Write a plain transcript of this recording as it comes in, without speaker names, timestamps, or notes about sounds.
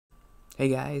Hey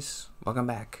guys, welcome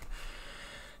back.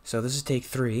 So this is take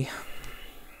 3.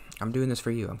 I'm doing this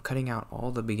for you. I'm cutting out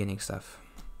all the beginning stuff.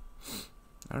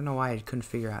 I don't know why I couldn't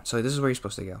figure out. So this is where you're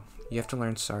supposed to go. You have to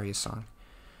learn Saria's song.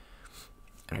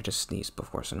 And I just sneezed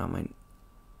before, so now my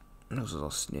nose is all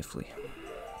sniffly.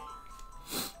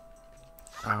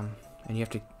 And you have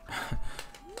to...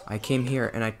 I came here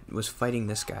and I was fighting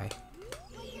this guy.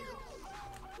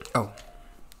 Oh.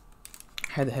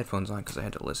 I had the headphones on because I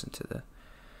had to listen to the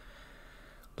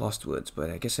Lost Woods, but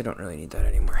I guess I don't really need that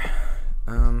anymore.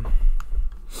 I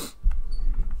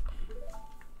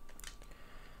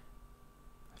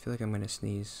feel like I'm gonna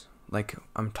sneeze. Like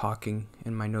I'm talking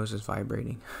and my nose is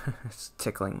vibrating. It's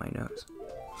tickling my nose.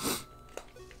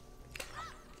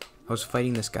 I was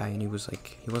fighting this guy and he was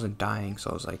like, he wasn't dying,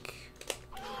 so I was like,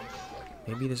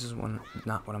 maybe this is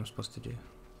not what I'm supposed to do.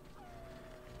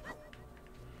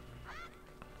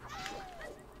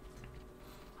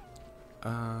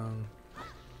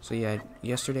 So yeah,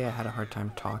 yesterday I had a hard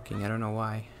time talking. I don't know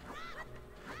why.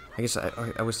 I guess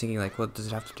I was thinking like, what does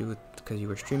it have to do with because you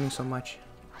were streaming so much?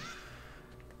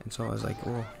 And so I was like,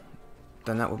 well,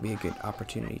 then that would be a good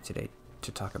opportunity today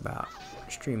to talk about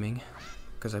streaming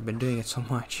because I've been doing it so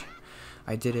much.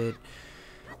 I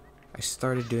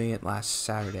started doing it last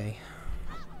Saturday.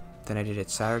 Then I did it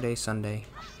Saturday, Sunday,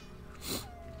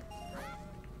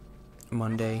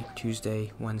 Monday,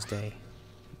 Tuesday, Wednesday,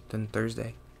 then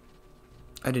Thursday.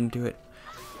 I didn't do it.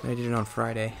 I did it on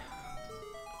Friday.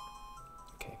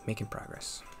 Okay, making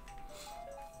progress.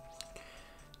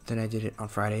 Then I did it on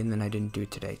Friday, and then I didn't do it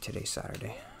today. Today's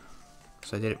Saturday.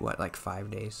 So I did it, what, like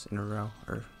 5 days in a row?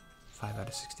 Or 5 out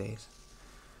of 6 days.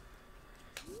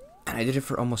 And I did it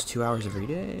for almost 2 hours every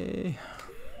day.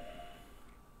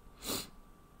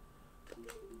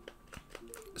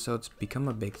 So it's become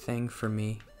a big thing for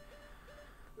me.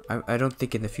 I don't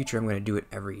think in the future I'm going to do it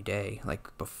every day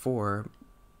like before,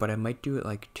 but I might do it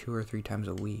like 2 or 3 times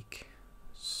a week.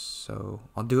 So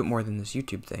I'll do it more than this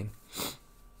YouTube thing.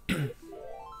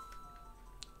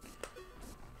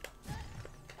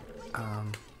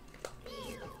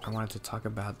 I wanted to talk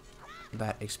about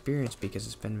that experience because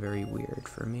it's been very weird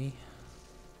for me.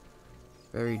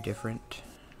 Very different.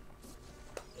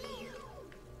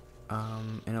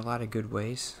 In a lot of good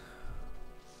ways.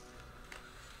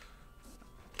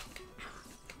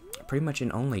 Pretty much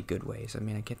in only good ways. I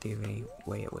mean, I can't think of any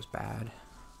way it was bad.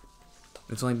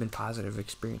 It's only been positive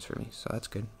experience for me, so that's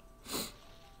good.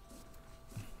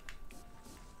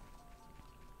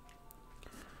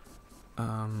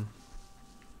 I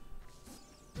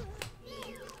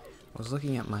was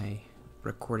looking at my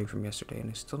recording from yesterday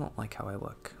and I still don't like how I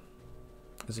look.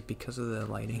 Is it because of the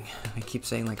lighting? I keep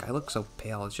saying like I look so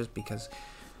pale. It's just because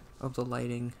of the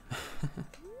lighting.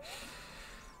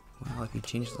 Well, if you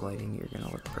change the lighting, you're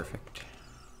gonna look perfect.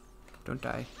 Don't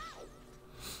die.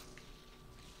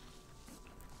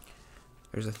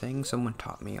 There's a thing someone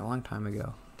taught me a long time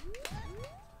ago.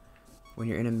 When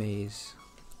you're in a maze,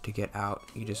 to get out,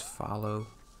 you just follow.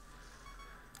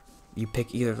 You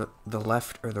pick either the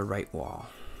left or the right wall.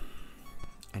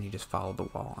 And you just follow the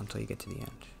wall until you get to the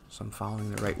end. So I'm following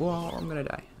the right wall, I'm gonna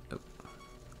die. Oh.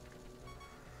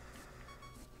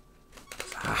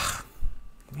 Ah,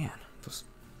 man. Those...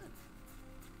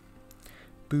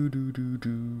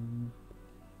 Boo-doo-doo-doo.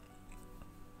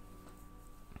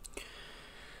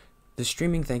 The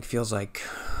streaming thing feels like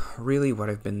really what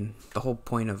I've been, the whole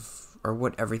point of, or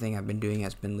what everything I've been doing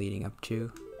has been leading up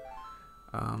to.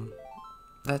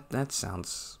 That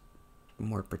sounds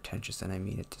more pretentious than I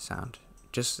mean it to sound.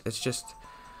 It's just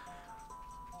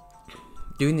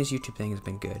doing this YouTube thing has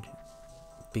been good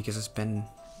because it's been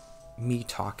me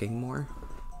talking more,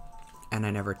 and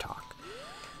I never talk.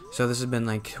 So this has been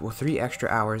like, well, 3 extra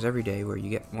hours every day where you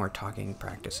get more talking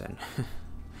practice in,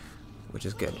 which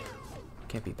is good.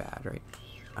 Can't be bad, right?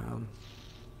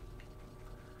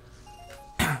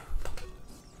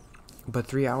 But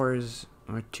 3 hours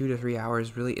or 2 to 3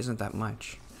 hours really isn't that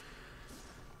much.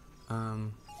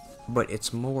 But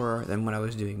it's more than what I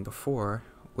was doing before,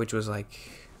 which was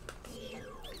like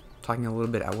talking a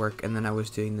little bit at work, and then I was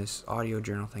doing this audio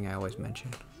journal thing I always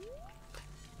mention.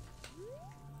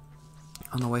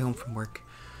 On the way home from work,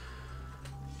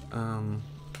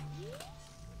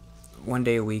 one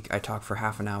day a week I talk for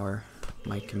half an hour,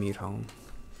 my commute home,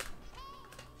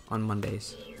 on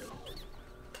Mondays.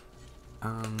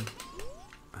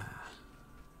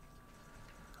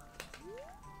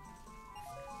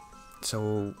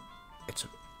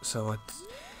 So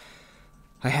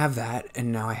I have that,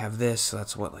 and now I have this, so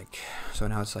that's what, like, so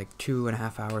now it's like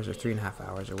 2.5 hours or 3.5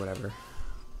 hours or whatever.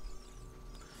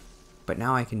 But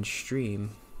now I can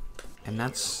stream, and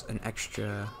that's an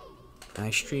extra, and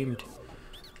I streamed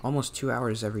almost 2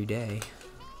 hours every day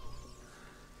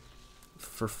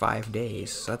for 5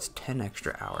 days. So that's 10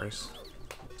 extra hours.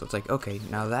 So it's like, okay,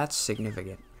 now that's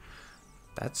significant.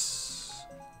 That's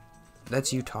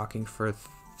you talking for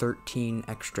 13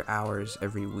 extra hours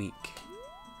every week.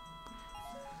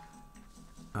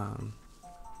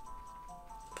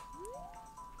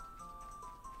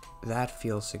 That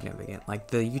feels significant. Like,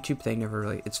 the YouTube thing never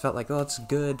really, it's felt like, oh, it's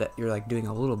good that you're like doing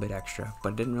a little bit extra, but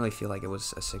it didn't really feel like it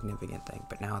was a significant thing.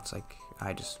 But now it's like,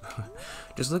 I just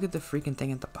just look at the freaking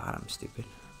thing at the bottom, stupid.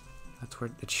 That's where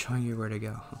it's showing you where to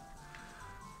go.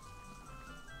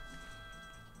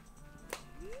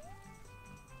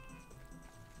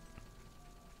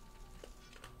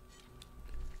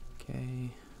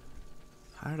 Okay,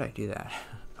 how did I do that?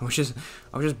 I was just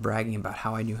bragging about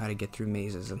how I knew how to get through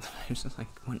mazes, and then I just like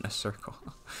went in a circle.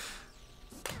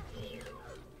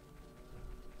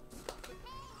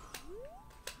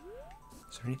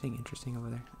 Is there anything interesting over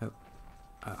there? Oh,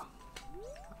 oh.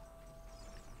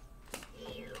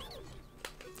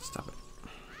 Stop it.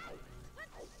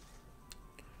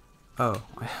 Oh,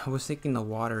 I was thinking the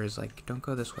water is like, don't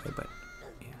go this way, but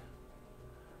yeah.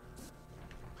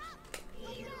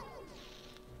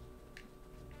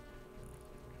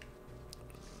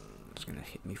 It's gonna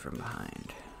hit me from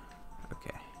behind.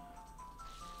 Okay.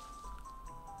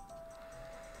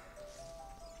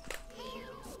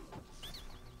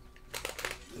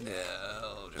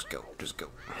 No, just go, just go.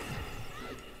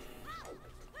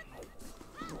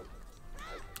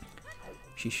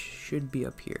 She should be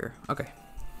up here. Okay.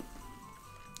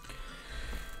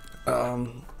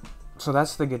 So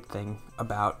that's the good thing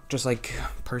about just like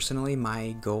personally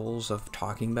my goals of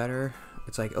talking better.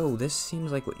 It's like, oh, this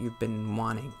seems like what you've been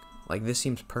wanting. Like, this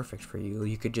seems perfect for you.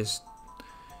 You could just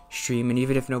stream, and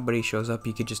even if nobody shows up,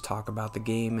 you could just talk about the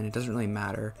game, and it doesn't really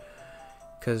matter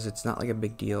because it's not like a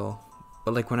big deal.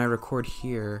 But like when I record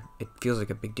here, it feels like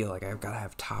a big deal. Like, I've got to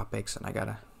have topics and I got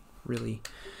to really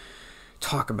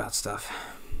talk about stuff.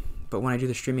 But when I do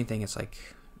the streaming thing, it's like,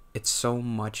 it's so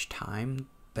much time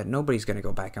that nobody's going to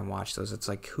go back and watch those. It's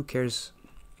like, who cares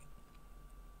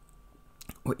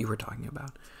what you were talking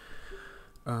about?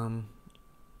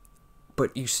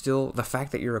 But you still, the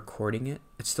fact that you're recording it,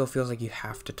 it still feels like you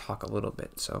have to talk a little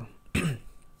bit. So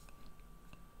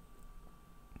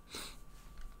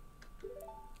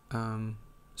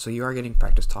so you are getting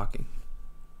practice talking.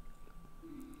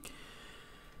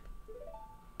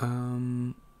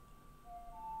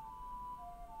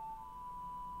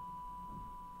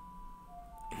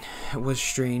 It was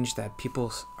strange that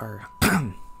people are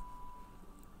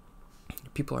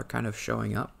kind of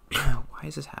showing up. Why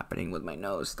is this happening with my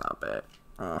nose? Stop it.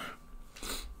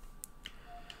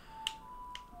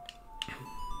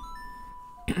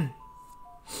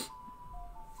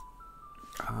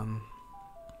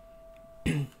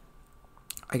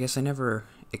 I guess I never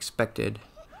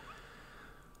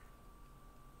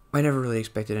really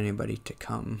expected anybody to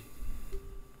come.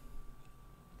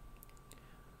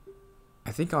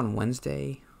 I think on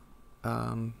Wednesday,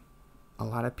 a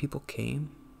lot of people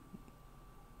came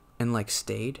and like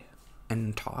stayed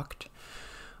and talked.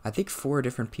 I think 4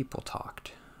 different people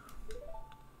talked.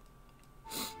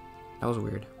 That was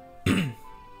weird.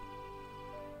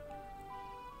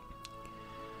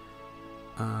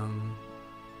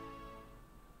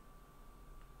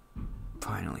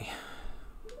 Finally.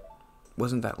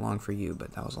 Wasn't that long for you,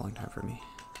 but that was a long time for me.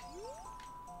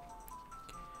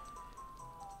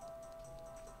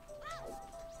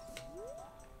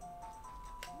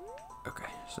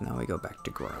 Okay, so now we go back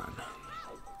to Goron.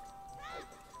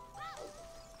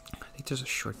 I think there's a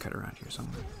shortcut around here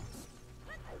somewhere.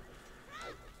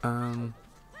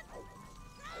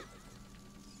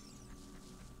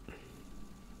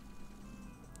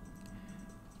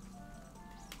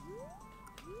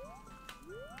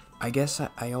 I guess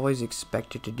I always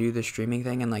expected to do the streaming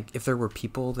thing, and like if there were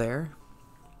people there,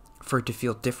 for it to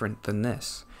feel different than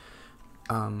this.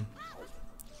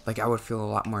 Like I would feel a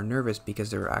lot more nervous because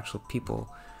there were actual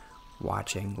people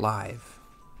watching live.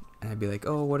 And I'd be like,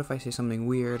 oh, what if I say something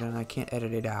weird and I can't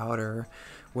edit it out? Or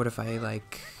what if I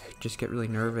like just get really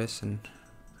nervous and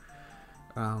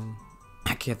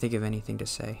I can't think of anything to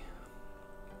say.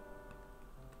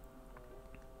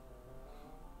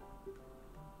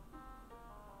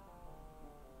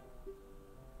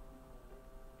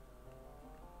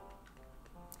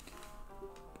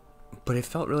 But it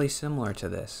felt really similar to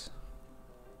this.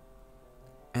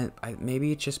 And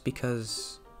maybe it's just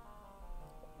because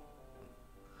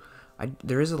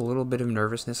there is a little bit of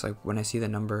nervousness, like when I see the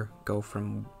number go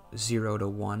from 0 to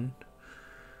 1.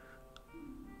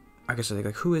 I guess I think,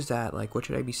 like, who is that? Like, what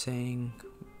should I be saying?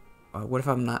 What if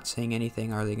I'm not saying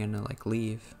anything? Are they gonna, like,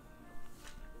 leave?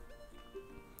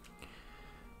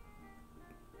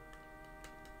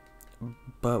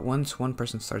 But once one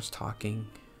person starts talking,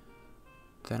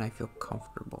 then I feel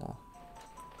comfortable.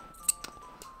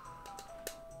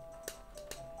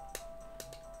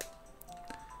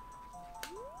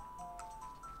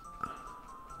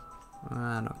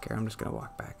 I don't care, I'm just gonna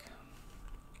walk back.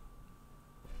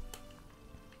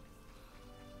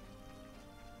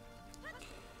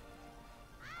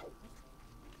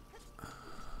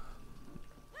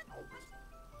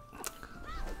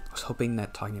 I was hoping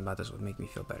that talking about this would make me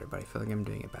feel better, but I feel like I'm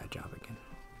doing a bad job again.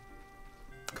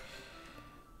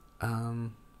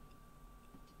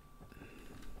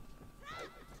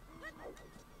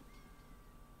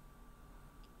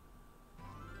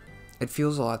 It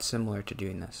feels a lot similar to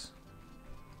doing this.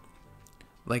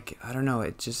 Like, I don't know,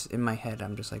 it's just in my head,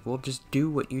 I'm just like, well, just do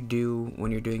what you do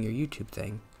when you're doing your YouTube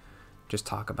thing. Just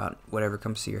talk about whatever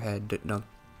comes to your head. Don't,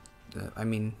 I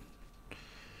mean,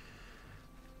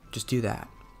 just do that.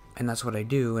 And that's what I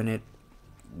do, and it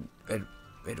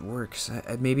works.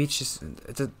 Maybe it's just,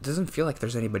 it doesn't feel like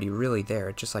there's anybody really there.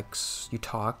 It's just like you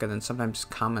talk, and then sometimes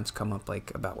comments come up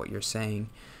like about what you're saying,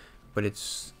 but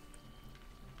it's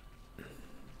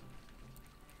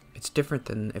different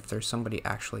than if there's somebody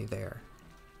actually there.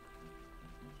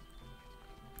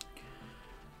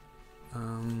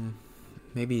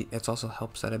 Maybe it also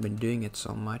helps that I've been doing it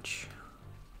so much.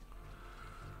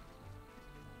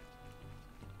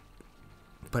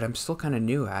 But I'm still kind of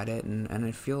new at it, and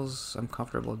it feels I'm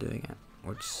comfortable doing it,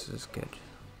 which is good.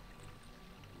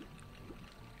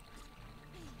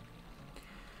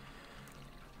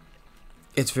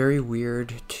 It's very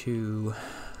weird to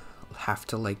have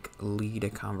to like lead a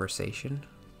conversation.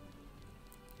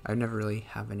 I've never really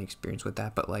have any experience with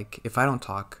that, but like if I don't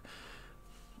talk,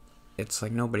 it's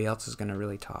like nobody else is gonna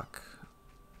really talk.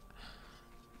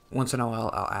 Once in a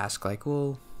while I'll ask like,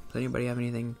 well, does anybody have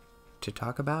anything to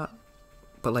talk about?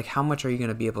 But like, how much are you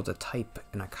gonna be able to type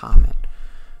in a comment?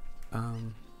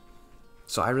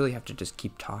 So I really have to just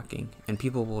keep talking, and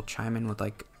people will chime in with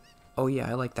like, oh yeah,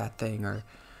 I like that thing, or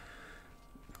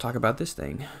talk about this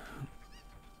thing.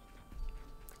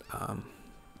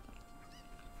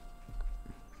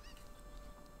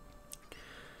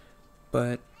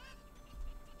 But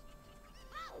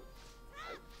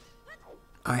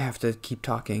I have to keep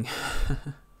talking.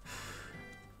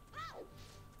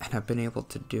 And I've been able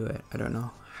to do it. I don't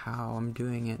know how I'm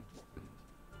doing it.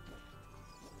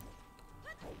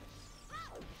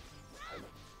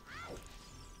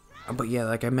 But yeah,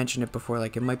 like I mentioned it before,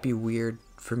 like it might be weird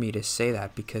for me to say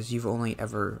that because you've only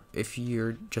ever, if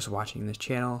you're just watching this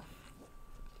channel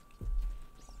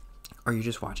or you're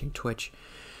just watching Twitch,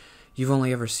 you've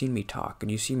only ever seen me talk, and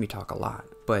you see me talk a lot.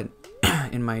 But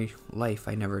in my life,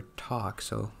 I never talk,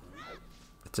 so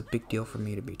it's a big deal for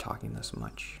me to be talking this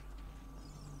much.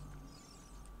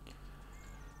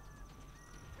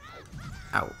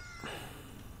 Ow.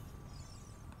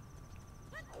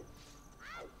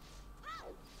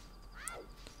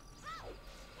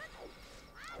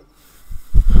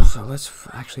 So let's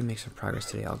actually make some progress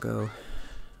today. I'll go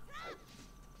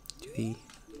do the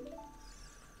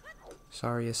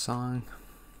Saria song.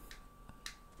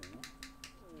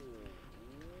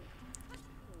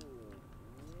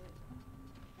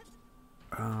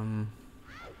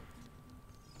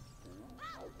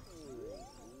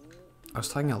 I was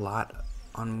talking a lot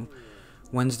on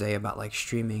Wednesday about like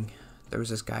streaming. There was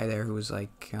this guy there who was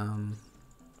like, and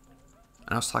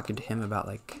I was talking to him about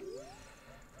like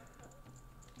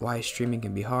why streaming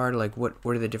can be hard, like what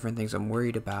are the different things I'm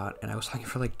worried about, and I was talking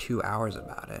for like 2 hours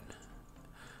about it,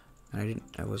 and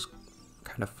it was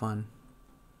kind of fun.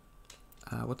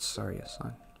 What's Saria's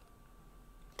song?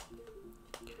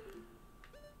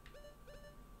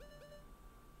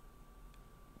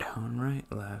 Down, right,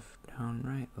 left, down,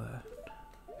 right, left.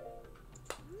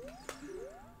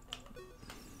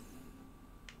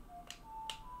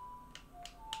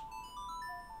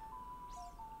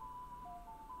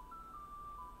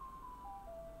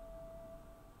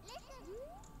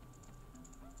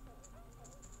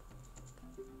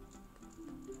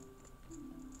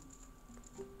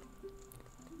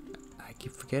 I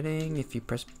keep forgetting if you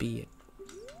press B, it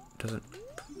doesn't.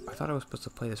 I thought I was supposed to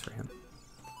play this for him.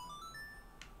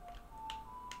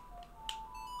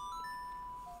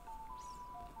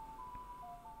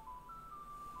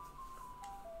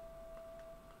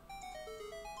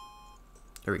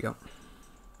 There we go.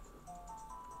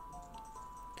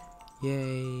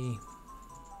 Yay.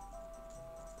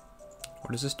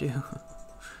 What does this do?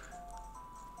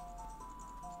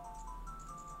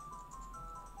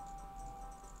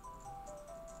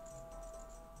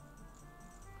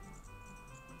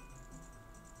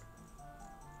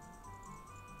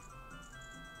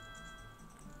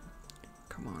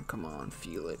 Come on. come on,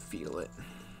 feel it, feel it.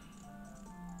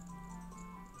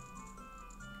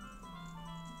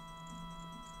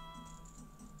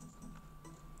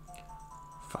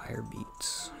 Fire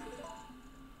beats.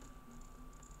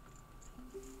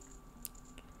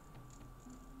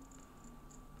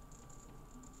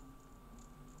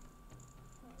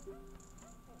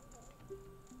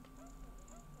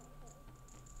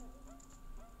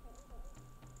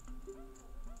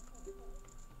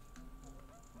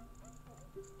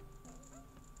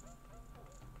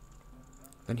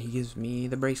 Then he gives me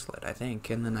the bracelet, I think,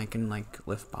 and then I can like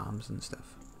lift bombs and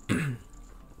stuff.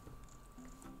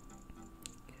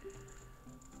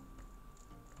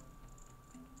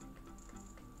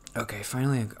 Okay,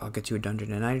 finally I'll get to a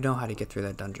dungeon, and I know how to get through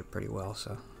that dungeon pretty well,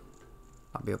 so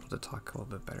I'll be able to talk a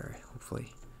little bit better,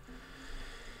 hopefully.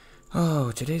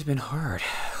 Oh, today's been hard.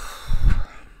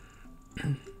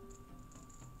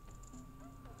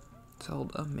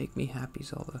 Zelda, make me happy,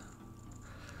 Zelda.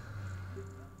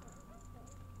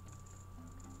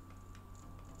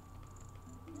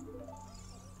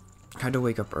 I had to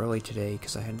wake up early today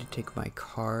because I had to take my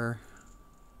car.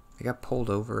 I got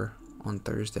pulled over on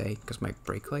Thursday because my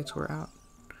brake lights were out.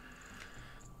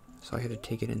 So I had to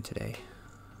take it in today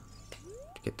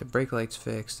to get the brake lights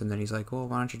fixed. And then he's like, well,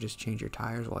 why don't you just change your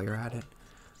tires while you're at it?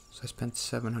 So I spent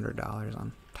 $700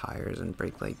 on tires and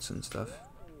brake lights and stuff.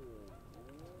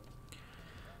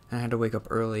 And I had to wake up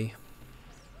early.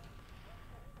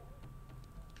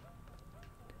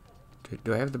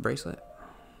 Do I have the bracelet?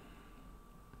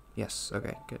 Yes,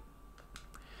 okay, good.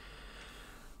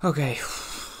 Okay.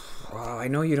 Well, I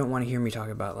know you don't want to hear me talk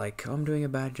about, like, oh, I'm doing a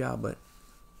bad job, but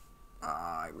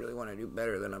I really want to do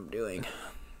better than I'm doing.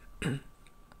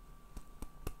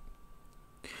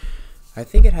 I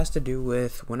think it has to do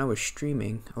with when I was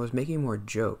streaming, I was making more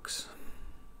jokes.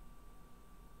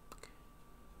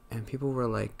 And people were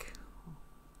like,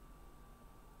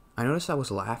 I noticed I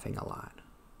was laughing a lot.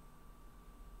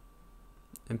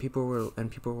 And people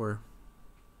were,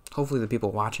 hopefully the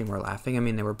people watching were laughing. I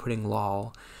mean, they were putting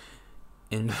lol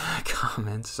in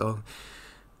comments, so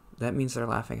that means they're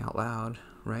laughing out loud,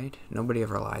 right? Nobody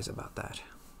ever lies about that.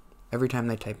 Every time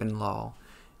they type in lol,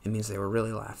 it means they were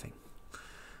really laughing.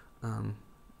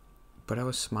 But I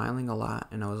was smiling a lot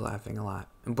and I was laughing a lot.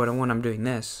 But when I'm doing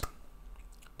this,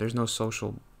 there's no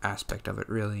social aspect of it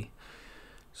really.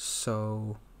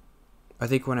 So I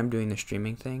think when I'm doing the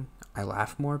streaming thing, I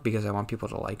laugh more because I want people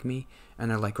to like me, and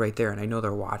they're like right there and I know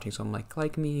they're watching, so I'm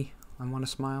like me, I want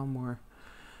to smile more.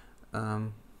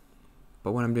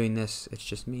 But when I'm doing this, it's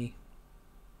just me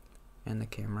and the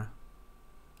camera,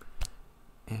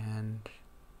 and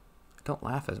I don't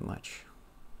laugh as much.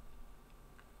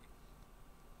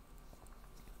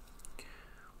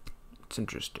 It's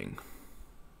interesting.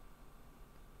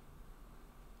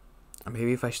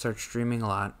 Maybe if I start streaming a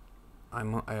lot,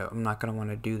 I'm not gonna want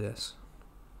to do this.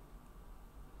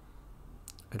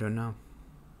 I don't know.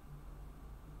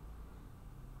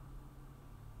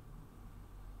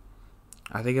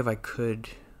 I think if I could,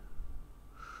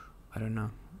 I don't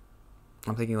know.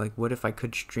 I'm thinking like, what if I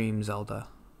could stream Zelda?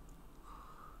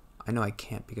 I know I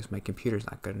can't because my computer's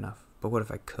not good enough. But what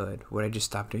if I could? Would I just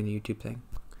stop doing the YouTube thing?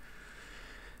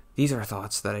 These are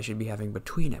thoughts that I should be having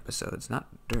between episodes, not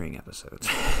during episodes.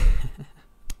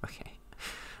 Okay.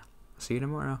 See you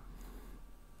tomorrow.